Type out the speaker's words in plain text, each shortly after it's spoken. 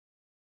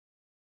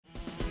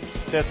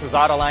This is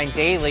Autoline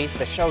Daily,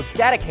 the show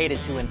dedicated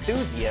to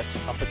enthusiasts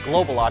of the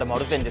global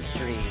automotive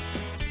industry.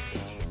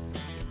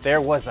 There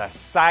was a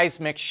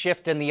seismic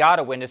shift in the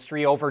auto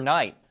industry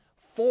overnight.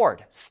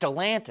 Ford,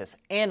 Stellantis,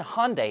 and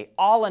Hyundai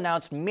all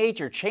announced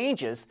major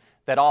changes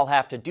that all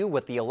have to do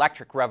with the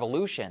electric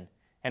revolution.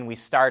 And we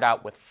start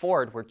out with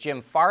Ford, where Jim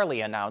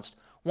Farley announced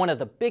one of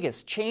the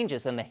biggest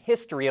changes in the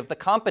history of the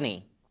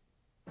company.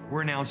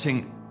 We're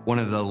announcing one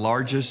of the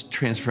largest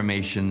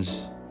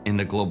transformations in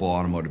the global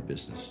automotive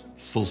business.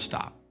 Full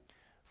stop.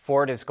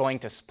 Ford is going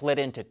to split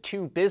into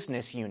two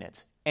business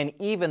units, and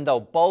even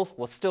though both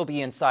will still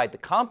be inside the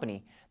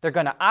company, they're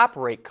going to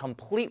operate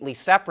completely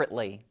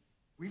separately.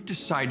 We've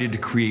decided to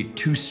create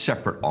two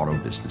separate auto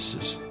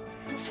businesses.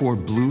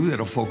 Ford Blue,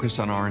 that'll focus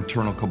on our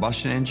internal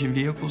combustion engine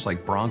vehicles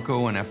like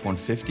Bronco and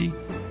F-150,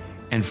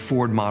 and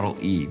Ford Model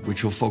E,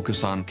 which will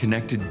focus on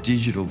connected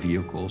digital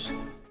vehicles.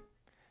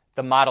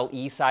 The Model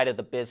E side of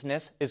the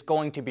business is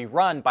going to be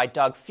run by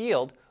Doug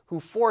Field, who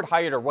Ford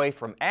hired away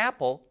from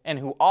Apple and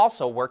who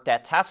also worked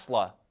at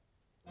Tesla.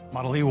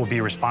 Model E will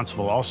be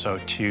responsible also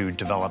to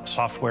develop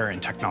software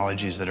and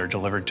technologies that are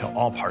delivered to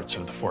all parts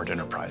of the Ford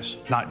enterprise,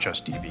 not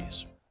just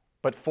EVs.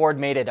 But Ford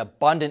made it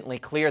abundantly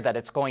clear that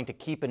it's going to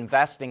keep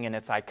investing in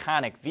its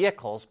iconic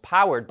vehicles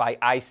powered by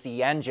IC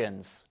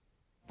engines.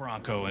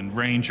 Bronco and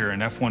Ranger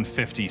and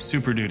F-150,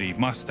 Super Duty,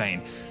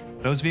 Mustang,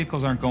 those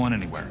vehicles aren't going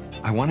anywhere.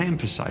 I want to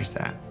emphasize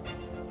that.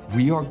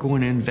 We are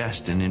going to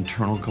invest in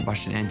internal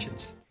combustion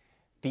engines.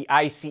 The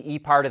ICE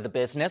part of the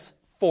business,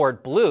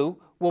 Ford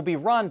Blue, will be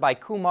run by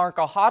Kumar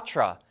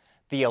Galhotra.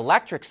 The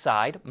electric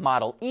side,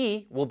 Model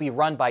E, will be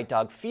run by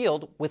Doug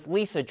Field, with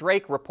Lisa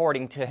Drake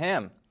reporting to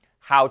him.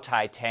 Hau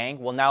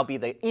Tai-Tang will now be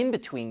the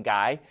in-between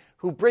guy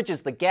who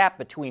bridges the gap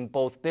between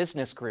both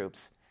business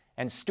groups.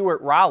 And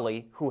Stuart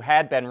Rowley, who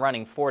had been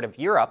running Ford of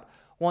Europe,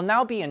 will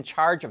now be in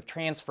charge of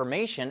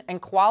transformation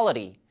and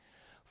quality.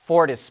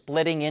 Ford is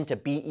splitting into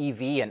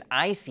BEV and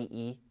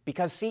ICE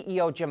because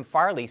CEO Jim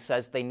Farley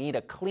says they need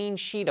a clean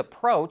sheet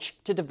approach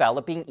to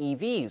developing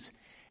EVs.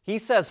 He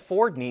says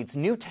Ford needs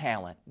new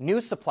talent,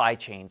 new supply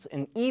chains,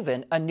 and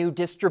even a new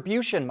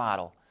distribution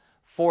model.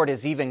 Ford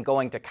is even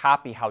going to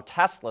copy how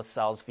Tesla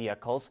sells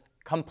vehicles,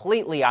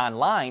 completely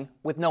online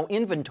with no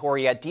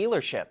inventory at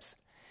dealerships.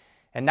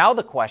 And now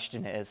the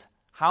question is,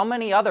 how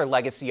many other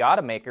legacy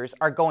automakers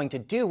are going to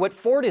do what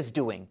Ford is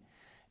doing?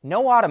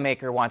 No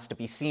automaker wants to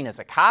be seen as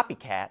a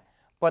copycat,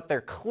 but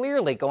they're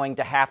clearly going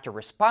to have to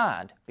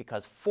respond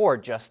because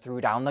Ford just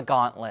threw down the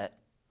gauntlet.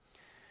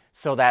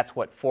 So that's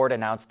what Ford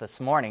announced this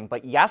morning,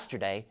 but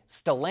yesterday,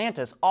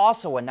 Stellantis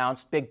also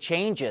announced big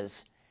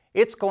changes.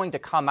 It's going to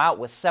come out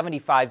with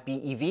 75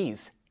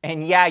 BEVs.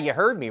 And yeah, you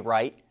heard me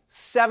right,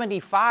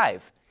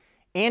 75.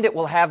 And it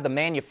will have the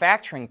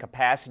manufacturing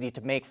capacity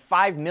to make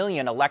 5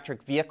 million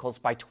electric vehicles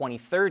by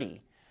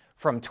 2030.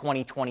 From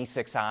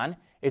 2026 on,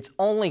 it's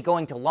only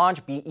going to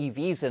launch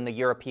BEVs in the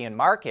European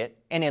market,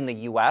 and in the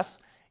US,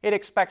 it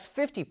expects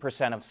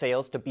 50% of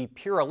sales to be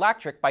pure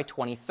electric by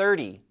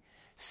 2030.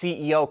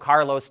 CEO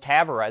Carlos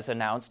Tavares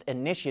announced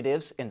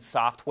initiatives in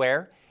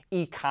software,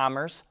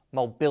 e-commerce,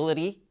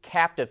 mobility,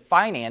 captive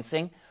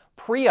financing,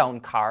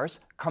 pre-owned cars,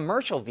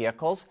 commercial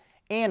vehicles,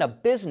 and a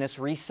business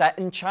reset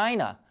in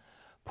China.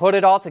 Put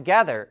it all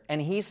together,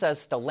 and he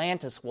says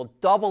Stellantis will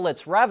double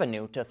its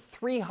revenue to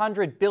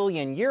 300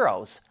 billion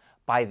euros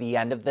by the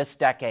end of this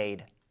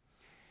decade.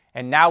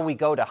 And now we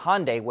go to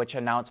Hyundai, which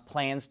announced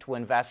plans to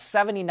invest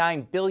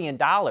 $79 billion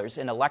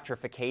in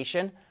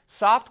electrification,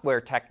 software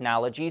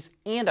technologies,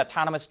 and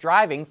autonomous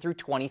driving through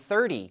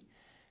 2030.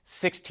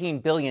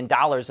 $16 billion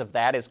of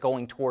that is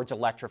going towards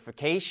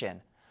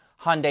electrification.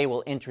 Hyundai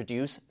will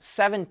introduce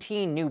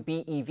 17 new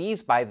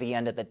BEVs by the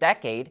end of the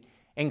decade,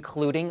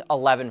 including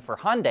 11 for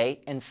Hyundai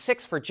and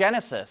 6 for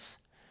Genesis.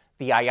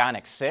 The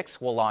Ioniq 6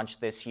 will launch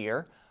this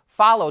year,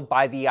 followed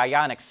by the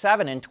Ioniq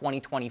 7 in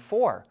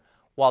 2024,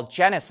 while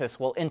Genesis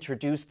will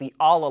introduce the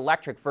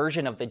all-electric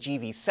version of the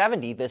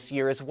GV70 this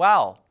year as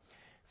well.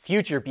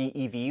 Future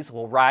BEVs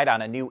will ride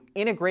on a new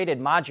integrated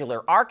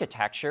modular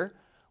architecture,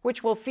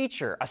 which will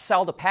feature a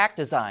cell-to-pack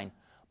design,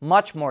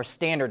 much more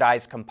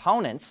standardized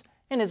components,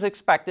 and is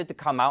expected to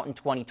come out in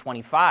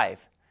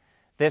 2025.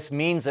 This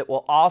means it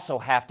will also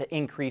have to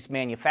increase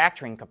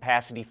manufacturing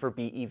capacity for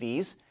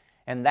BEVs,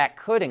 and that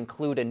could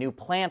include a new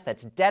plant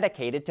that's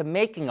dedicated to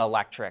making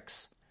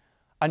electrics.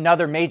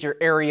 Another major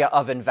area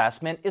of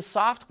investment is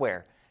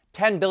software.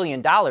 $10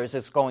 billion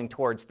is going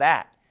towards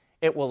that.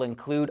 It will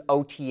include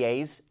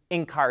OTAs,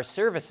 in-car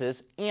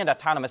services, and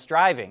autonomous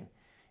driving.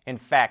 In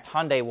fact,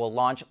 Hyundai will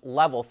launch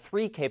Level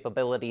 3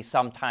 capability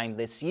sometime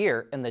this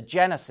year in the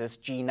Genesis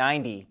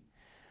G90.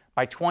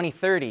 By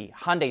 2030,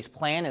 Hyundai's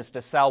plan is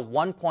to sell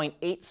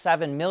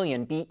 1.87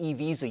 million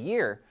BEVs a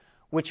year,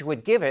 which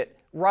would give it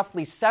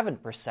roughly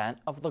 7%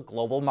 of the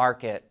global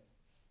market.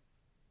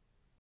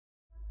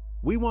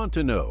 We want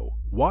to know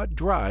what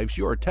drives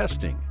your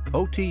testing.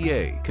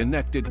 OTA,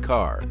 connected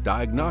car,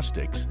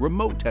 diagnostics,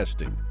 remote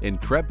testing.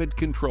 Intrepid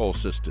Control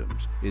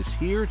Systems is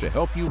here to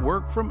help you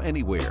work from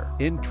anywhere.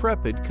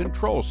 Intrepid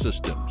Control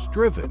Systems,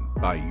 driven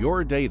by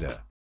your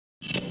data.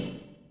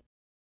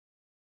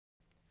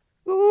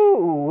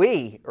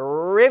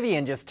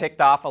 Rivian just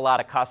ticked off a lot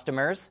of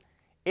customers.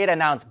 It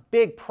announced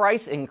big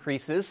price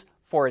increases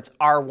for its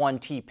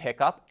R1T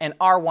pickup and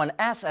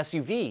R1S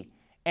SUV,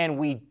 and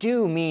we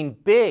do mean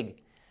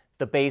big.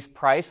 The base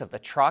price of the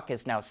truck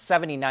is now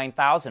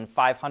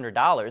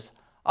 $79,500,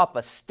 up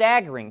a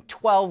staggering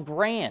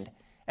 $12,000,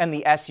 and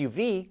the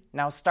SUV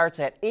now starts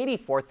at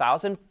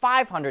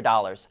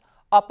 $84,500,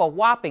 up a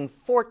whopping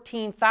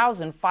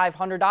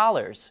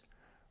 $14,500.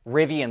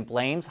 Rivian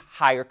blames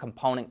higher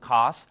component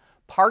costs,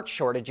 part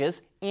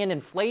shortages, and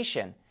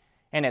inflation.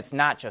 And it's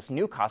not just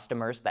new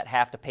customers that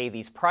have to pay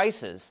these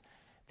prices.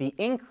 The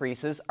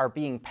increases are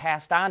being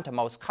passed on to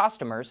most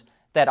customers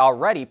that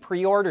already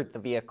pre-ordered the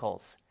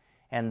vehicles.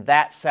 And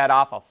that set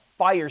off a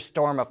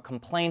firestorm of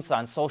complaints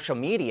on social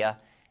media,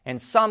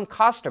 and some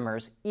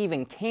customers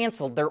even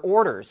canceled their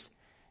orders.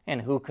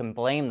 And who can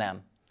blame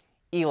them?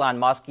 Elon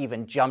Musk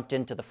even jumped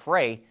into the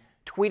fray,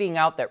 tweeting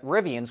out that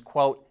Rivian's,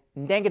 quote,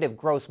 negative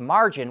gross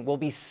margin will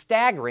be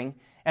staggering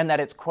and that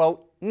it's,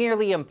 quote,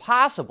 nearly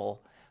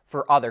impossible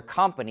for other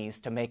companies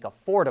to make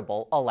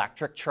affordable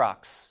electric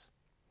trucks.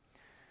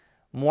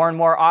 More and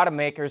more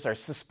automakers are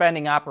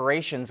suspending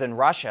operations in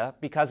Russia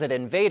because it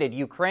invaded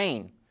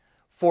Ukraine.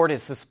 Ford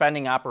is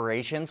suspending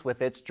operations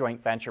with its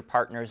joint venture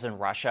partners in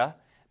Russia.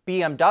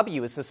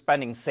 BMW is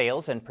suspending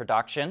sales and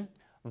production.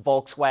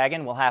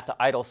 Volkswagen will have to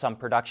idle some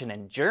production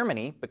in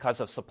Germany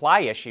because of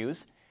supply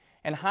issues.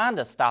 And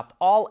Honda stopped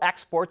all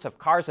exports of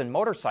cars and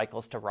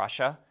motorcycles to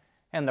Russia,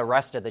 and the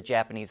rest of the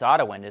Japanese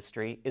auto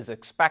industry is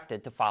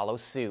expected to follow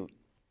suit.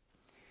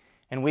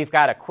 And we've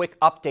got a quick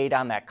update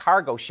on that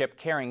cargo ship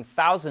carrying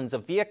thousands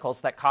of vehicles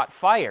that caught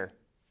fire.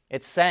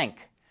 It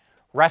sank.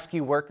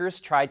 Rescue workers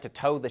tried to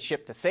tow the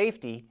ship to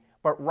safety,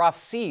 but rough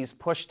seas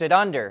pushed it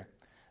under.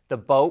 The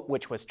boat,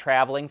 which was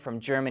traveling from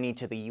Germany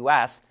to the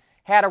U.S.,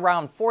 had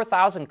around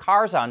 4,000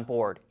 cars on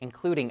board,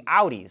 including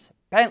Audis,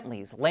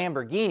 Bentleys,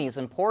 Lamborghinis,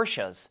 and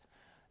Porsches.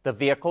 The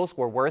vehicles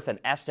were worth an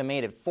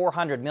estimated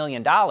 $400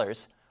 million,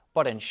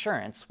 but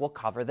insurance will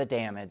cover the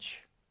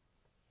damage.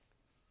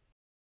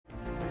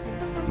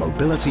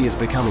 Mobility is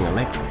becoming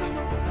electric,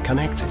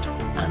 connected,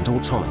 and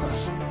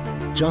autonomous,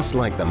 just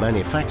like the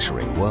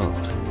manufacturing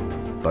world.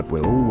 But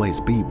will always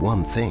be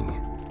one thing: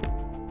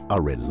 a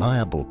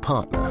reliable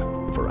partner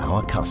for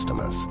our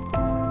customers.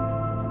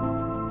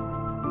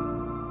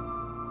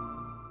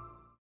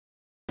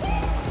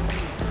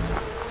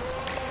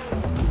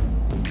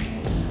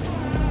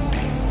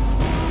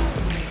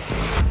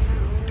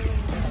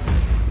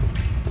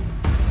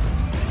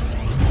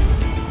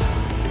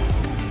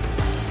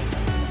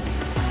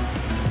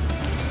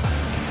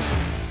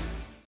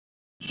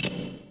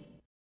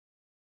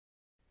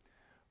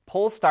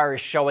 Polestar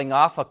is showing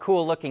off a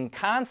cool-looking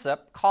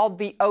concept called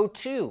the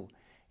O2.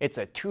 It's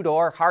a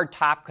two-door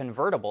hardtop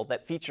convertible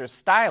that features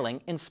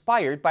styling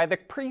inspired by the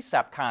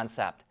Precept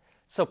concept.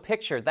 So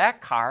picture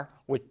that car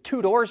with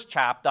two doors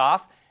chopped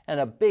off and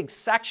a big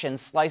section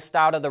sliced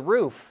out of the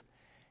roof.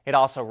 It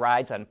also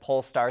rides on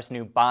Polestar's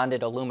new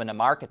bonded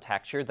aluminum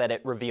architecture that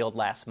it revealed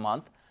last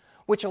month,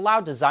 which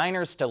allowed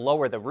designers to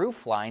lower the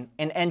roofline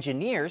and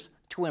engineers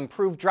to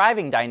improve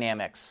driving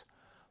dynamics.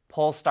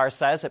 Polestar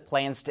says it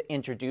plans to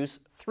introduce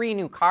 3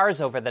 new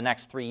cars over the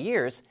next 3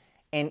 years,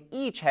 and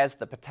each has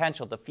the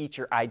potential to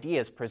feature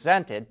ideas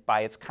presented by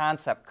its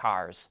concept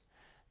cars.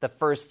 The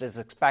first is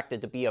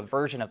expected to be a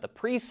version of the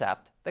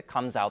Precept that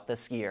comes out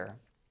this year.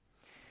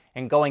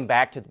 And going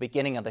back to the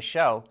beginning of the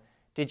show,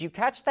 did you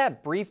catch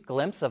that brief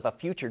glimpse of a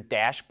future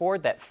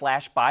dashboard that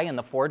flashed by in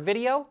the Ford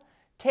video?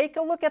 Take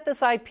a look at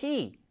this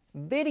IP.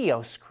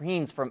 Video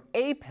screens from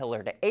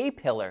A-pillar to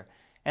A-pillar,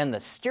 and the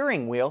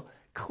steering wheel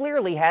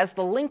clearly has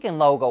the Lincoln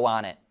logo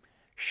on it.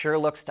 Sure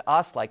looks to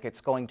us like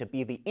it's going to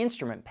be the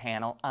instrument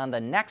panel on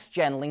the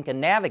next-gen Lincoln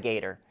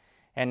Navigator.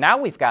 And now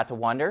we've got to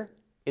wonder,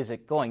 is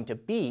it going to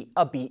be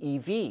a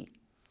BEV?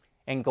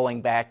 And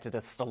going back to the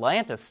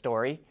Stellantis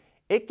story,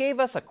 it gave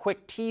us a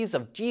quick tease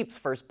of Jeep's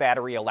first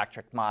battery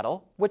electric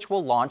model, which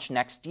will launch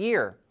next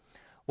year.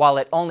 While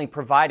it only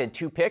provided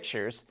 2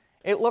 pictures,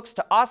 it looks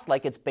to us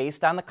like it's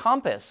based on the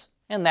Compass,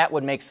 and that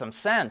would make some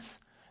sense.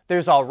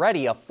 There's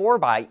already a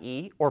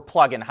 4xe, or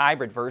plug-in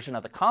hybrid version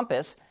of the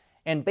Compass,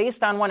 and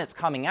based on when it's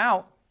coming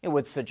out, it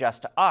would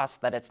suggest to us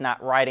that it's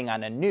not riding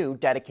on a new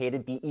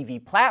dedicated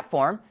BEV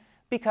platform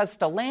because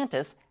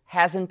Stellantis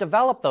hasn't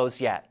developed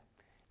those yet.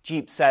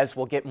 Jeep says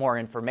we'll get more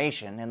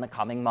information in the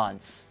coming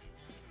months.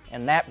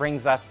 And that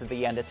brings us to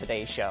the end of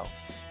today's show.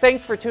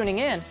 Thanks for tuning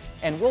in,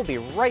 and we'll be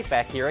right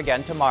back here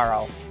again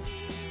tomorrow.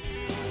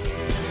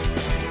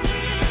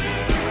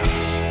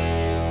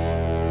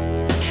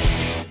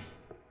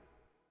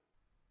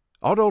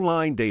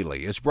 AutoLine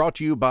Daily is brought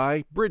to you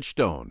by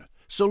Bridgestone,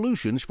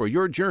 solutions for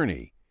your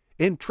journey.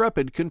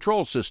 Intrepid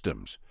Control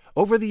Systems,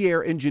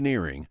 over-the-air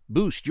engineering,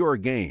 boost your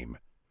game.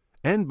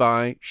 And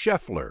by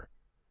Schaeffler,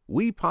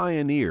 we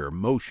pioneer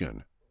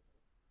motion.